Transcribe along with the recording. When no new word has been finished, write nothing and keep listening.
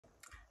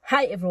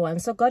Hi everyone.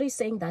 So God is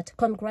saying that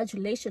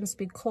congratulations,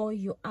 because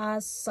you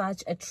are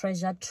such a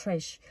treasured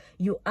trash.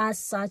 You are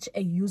such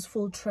a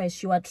useful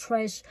trash. You are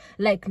trash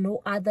like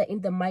no other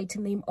in the mighty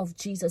name of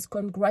Jesus.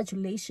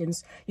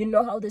 Congratulations. You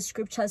know how the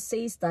scripture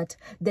says that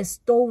the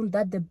stone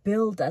that the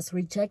builders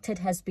rejected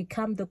has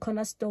become the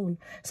cornerstone.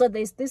 So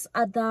there's this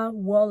other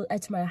wall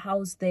at my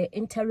house, the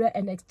interior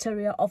and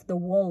exterior of the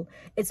wall.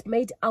 It's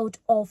made out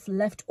of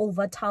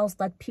leftover tiles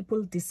that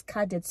people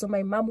discarded. So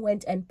my mom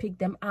went and picked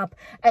them up,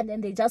 and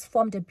then they just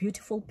formed a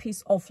beautiful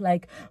piece of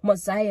like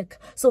mosaic.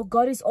 So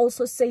God is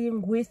also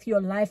saying with your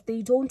life,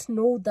 they don't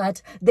know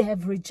that they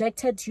have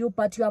rejected you,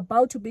 but you're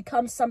about to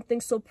become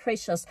something so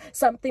precious,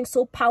 something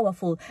so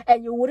powerful,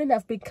 and you wouldn't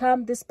have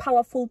become this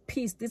powerful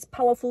piece, this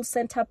powerful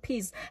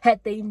centerpiece,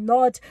 had they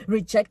not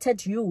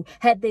rejected you,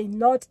 had they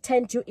not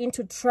turned you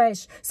into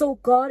trash. So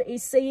God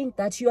is saying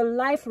that your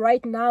life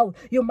right now,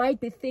 you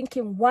might be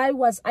thinking, why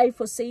was I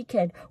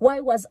forsaken? Why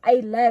was I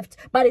left?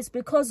 But it's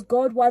because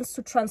God wants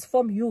to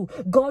transform you.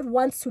 God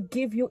wants to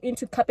give you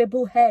into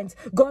capable hands.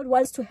 God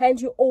wants to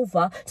hand you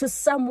over to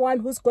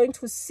someone who's going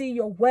to see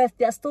your worth.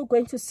 They are still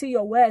going to see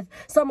your worth.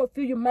 Some of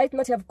you, you might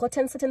not have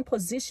gotten certain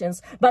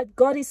positions, but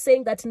God is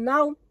saying that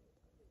now,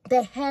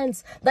 the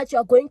hands that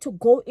you're going to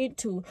go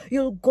into,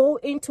 you'll go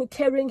into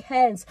caring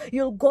hands.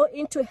 You'll go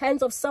into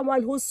hands of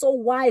someone who's so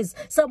wise,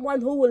 someone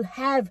who will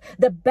have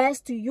the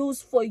best to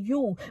use for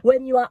you.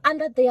 When you are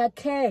under their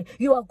care,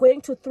 you are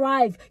going to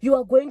thrive. You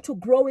are going to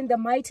grow in the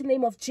mighty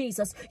name of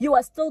Jesus. You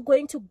are still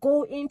going to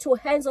go into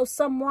hands of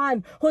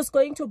someone who's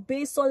going to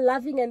be so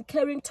loving and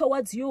caring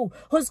towards you,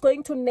 who's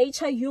going to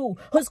nurture you,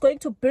 who's going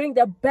to bring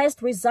the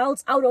best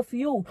results out of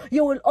you.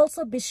 You will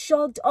also be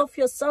shocked of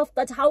yourself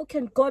that how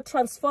can God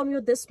transform you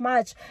this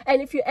much.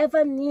 And if you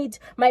ever need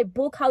my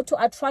book, How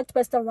to Attract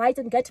Pastor Right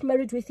and Get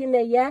Married Within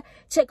a Year,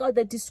 check out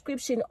the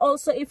description.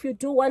 Also, if you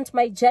do want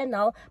my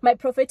journal, my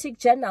prophetic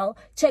journal,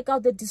 check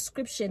out the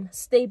description.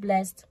 Stay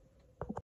blessed.